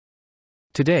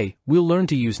Today, we'll learn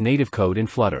to use native code in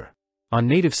Flutter. On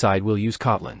native side we'll use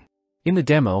Kotlin. In the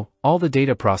demo, all the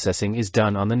data processing is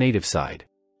done on the native side.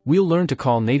 We'll learn to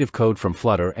call native code from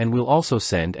Flutter and we'll also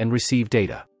send and receive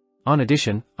data. On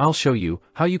addition, I'll show you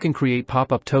how you can create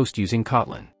pop-up toast using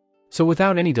Kotlin. So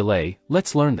without any delay,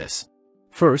 let's learn this.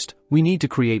 First, we need to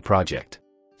create project.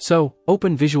 So,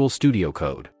 open Visual Studio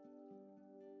Code.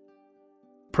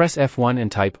 Press F1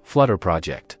 and type Flutter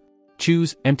project.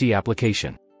 Choose Empty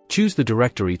Application. Choose the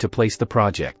directory to place the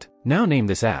project. Now name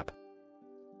this app.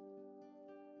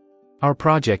 Our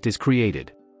project is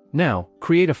created. Now,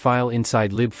 create a file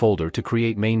inside lib folder to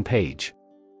create main page.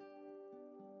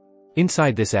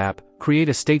 Inside this app, create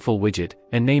a stateful widget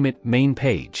and name it main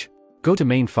page. Go to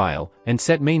main file and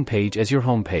set main page as your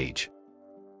home page.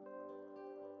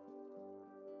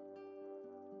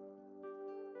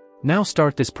 Now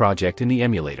start this project in the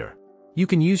emulator. You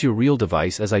can use your real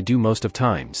device as I do most of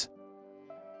times.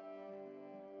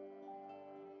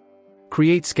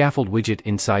 Create scaffold widget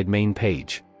inside main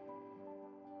page.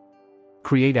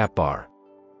 Create app bar.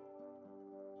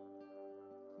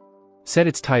 Set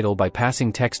its title by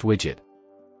passing text widget.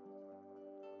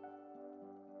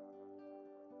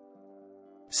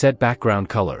 Set background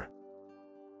color.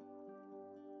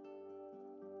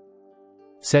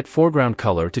 Set foreground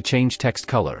color to change text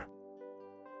color.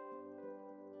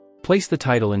 Place the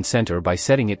title in center by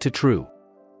setting it to true.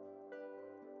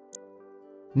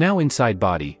 Now inside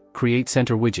body, create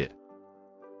center widget.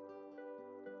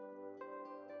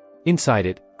 Inside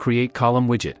it, create column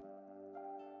widget.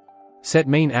 Set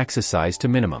main axis size to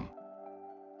minimum.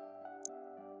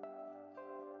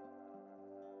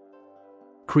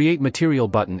 Create material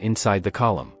button inside the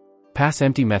column. Pass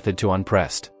empty method to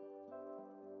onPressed.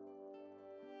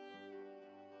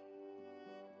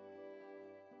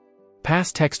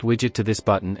 Pass text widget to this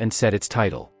button and set its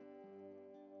title.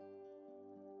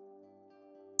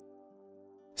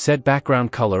 Set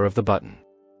background color of the button.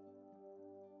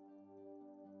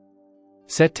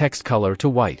 Set text color to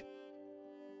white.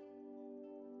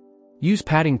 Use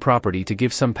padding property to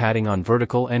give some padding on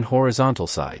vertical and horizontal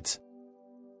sides.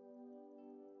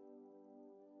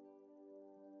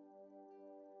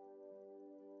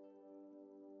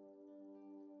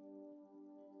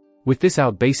 With this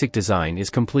out, basic design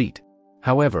is complete.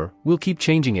 However, we'll keep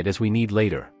changing it as we need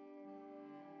later.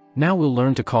 Now we'll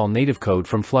learn to call native code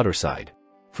from Flutter side.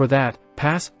 For that,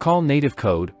 pass call native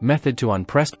code method to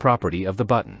onPressed property of the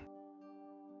button.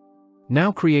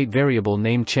 Now create variable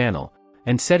named channel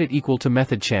and set it equal to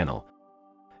method channel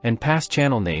and pass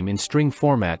channel name in string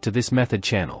format to this method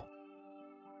channel.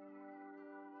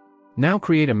 Now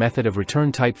create a method of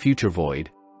return type future void.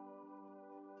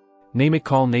 Name it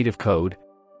call native code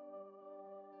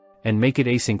and make it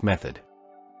async method.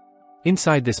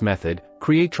 Inside this method,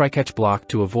 create try-catch block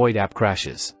to avoid app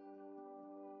crashes.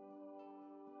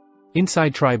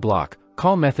 Inside try block,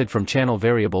 call method from channel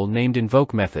variable named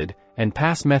invoke method, and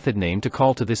pass method name to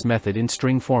call to this method in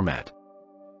string format.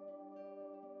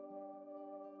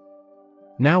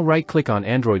 Now right-click on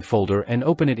Android folder and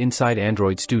open it inside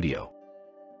Android Studio.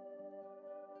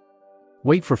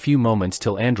 Wait for few moments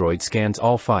till Android scans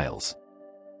all files.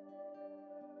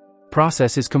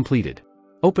 Process is completed.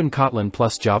 Open Kotlin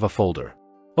plus Java folder.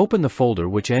 Open the folder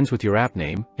which ends with your app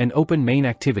name, and open main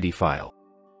activity file.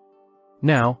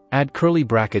 Now, add curly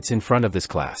brackets in front of this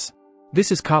class.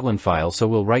 This is Kotlin file, so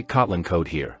we'll write Kotlin code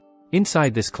here.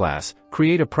 Inside this class,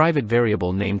 create a private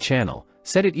variable named channel,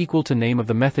 set it equal to name of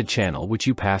the method channel which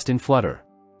you passed in Flutter.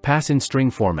 Pass in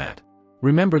string format.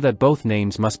 Remember that both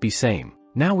names must be same.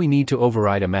 Now we need to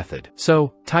override a method.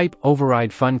 So, type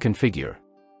override fun configure.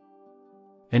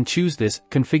 And choose this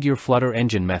configure Flutter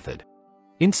engine method.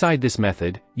 Inside this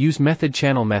method, use method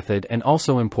channel method and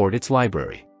also import its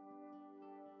library.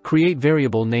 Create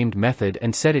variable named method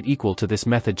and set it equal to this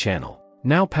method channel.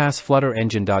 Now pass Flutter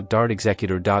engine.dart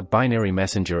executor.binary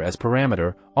messenger as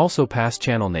parameter, also pass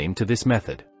channel name to this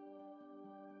method.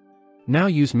 Now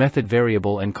use method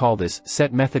variable and call this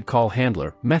set method call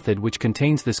handler method which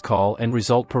contains this call and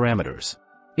result parameters.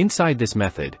 Inside this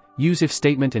method, use if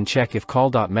statement and check if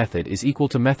call.method is equal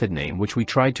to method name which we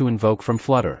tried to invoke from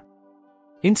Flutter.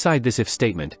 Inside this if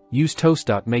statement, use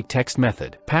toast.makeText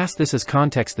method. Pass this as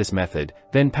context this method,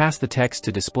 then pass the text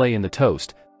to display in the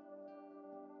toast.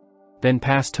 Then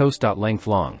pass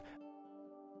toast.lengthLong.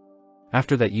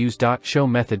 After that use .show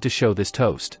method to show this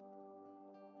toast.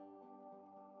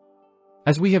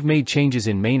 As we have made changes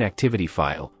in main activity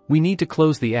file, we need to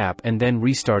close the app and then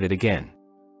restart it again.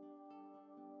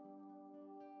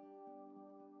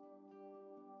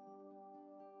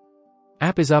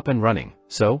 App is up and running,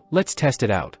 so let's test it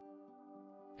out.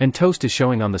 And toast is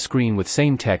showing on the screen with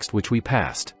same text which we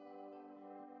passed.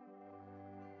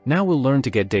 Now we'll learn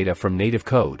to get data from native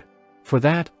code. For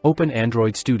that, open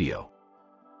Android Studio.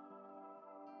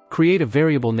 Create a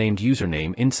variable named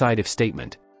username inside if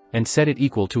statement, and set it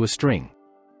equal to a string.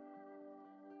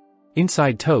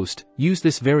 Inside toast, use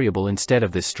this variable instead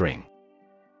of this string.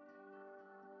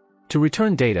 To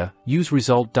return data, use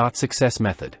result.success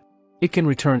method. It can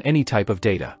return any type of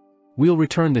data. We'll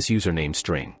return this username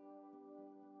string.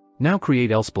 Now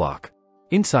create else block.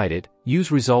 Inside it, use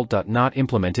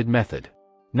result.notImplemented method.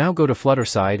 Now go to Flutter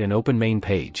side and open main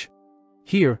page.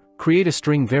 Here, create a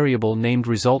string variable named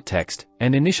result text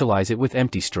and initialize it with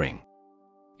empty string.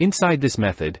 Inside this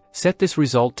method, set this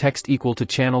result text equal to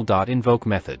channel.invoke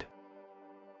method.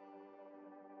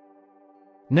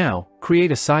 Now,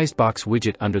 create a sized box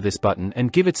widget under this button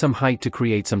and give it some height to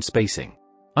create some spacing.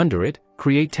 Under it,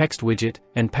 create text widget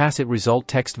and pass it result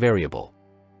text variable.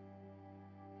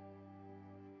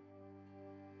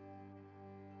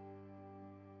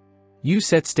 Use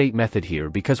setState method here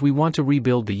because we want to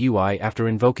rebuild the UI after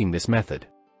invoking this method.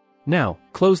 Now,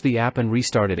 close the app and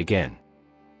restart it again.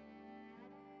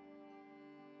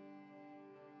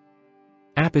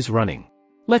 App is running.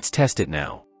 Let's test it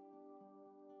now.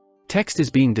 Text is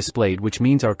being displayed, which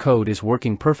means our code is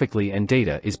working perfectly and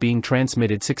data is being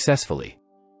transmitted successfully.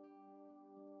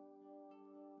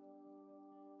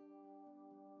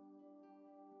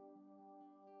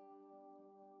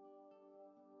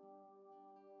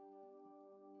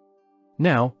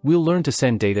 Now, we'll learn to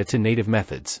send data to native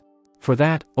methods. For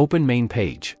that, open main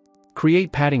page.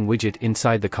 Create padding widget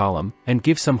inside the column, and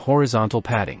give some horizontal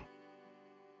padding.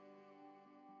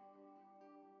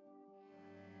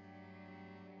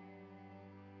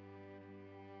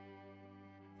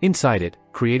 Inside it,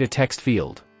 create a text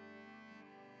field.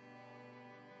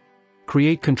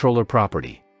 Create controller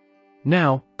property.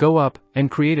 Now, go up, and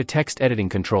create a text editing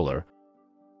controller.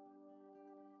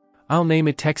 I'll name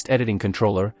it text editing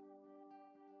controller,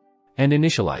 and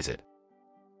initialize it.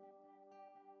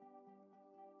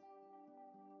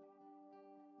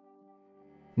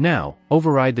 Now,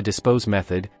 override the dispose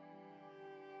method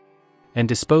and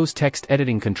dispose text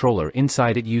editing controller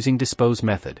inside it using dispose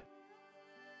method.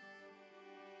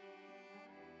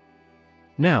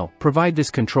 Now, provide this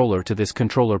controller to this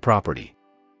controller property.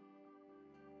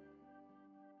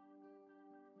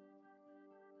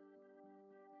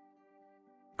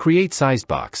 Create sized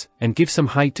box and give some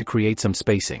height to create some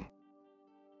spacing.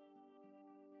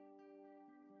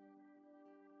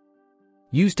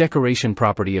 Use decoration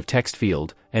property of text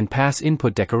field, and pass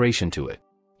input decoration to it.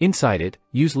 Inside it,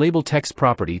 use label text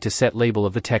property to set label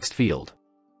of the text field.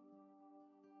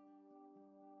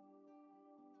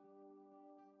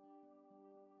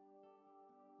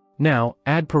 Now,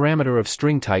 add parameter of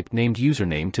string type named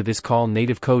username to this call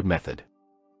native code method.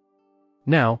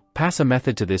 Now, pass a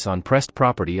method to this onPressed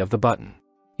property of the button.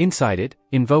 Inside it,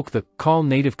 invoke the call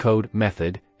native code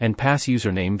method, and pass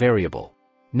username variable.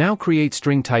 Now create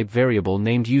string type variable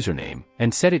named username,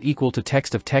 and set it equal to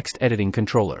text of text editing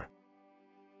controller.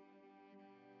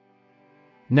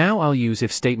 Now I'll use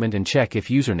if statement and check if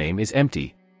username is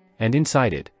empty, and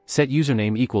inside it, set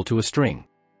username equal to a string.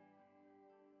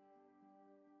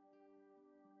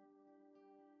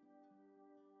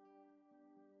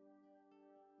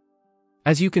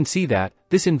 As you can see that,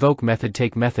 this invoke method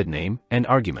take method name and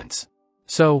arguments.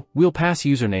 So, we'll pass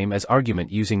username as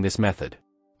argument using this method.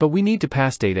 But we need to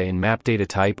pass data in map data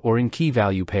type or in key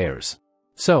value pairs.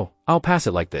 So, I'll pass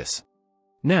it like this.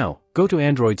 Now, go to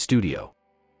Android Studio.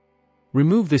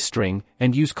 Remove this string,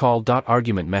 and use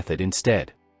call.argument method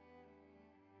instead.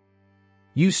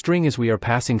 Use string as we are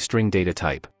passing string data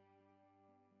type.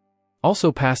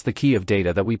 Also pass the key of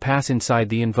data that we pass inside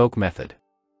the invoke method.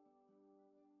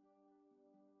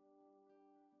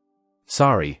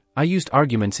 Sorry, I used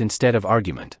arguments instead of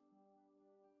argument.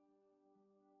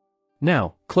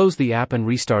 Now, close the app and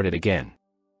restart it again.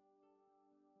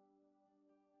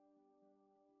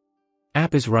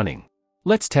 App is running.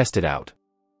 Let's test it out.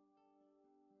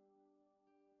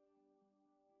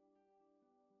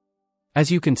 As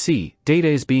you can see, data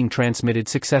is being transmitted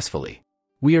successfully.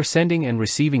 We are sending and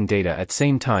receiving data at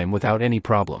same time without any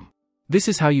problem. This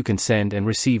is how you can send and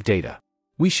receive data.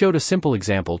 We showed a simple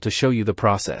example to show you the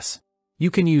process. You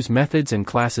can use methods and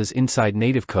classes inside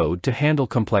native code to handle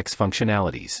complex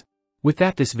functionalities. With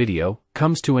that, this video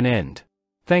comes to an end.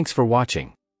 Thanks for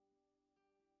watching.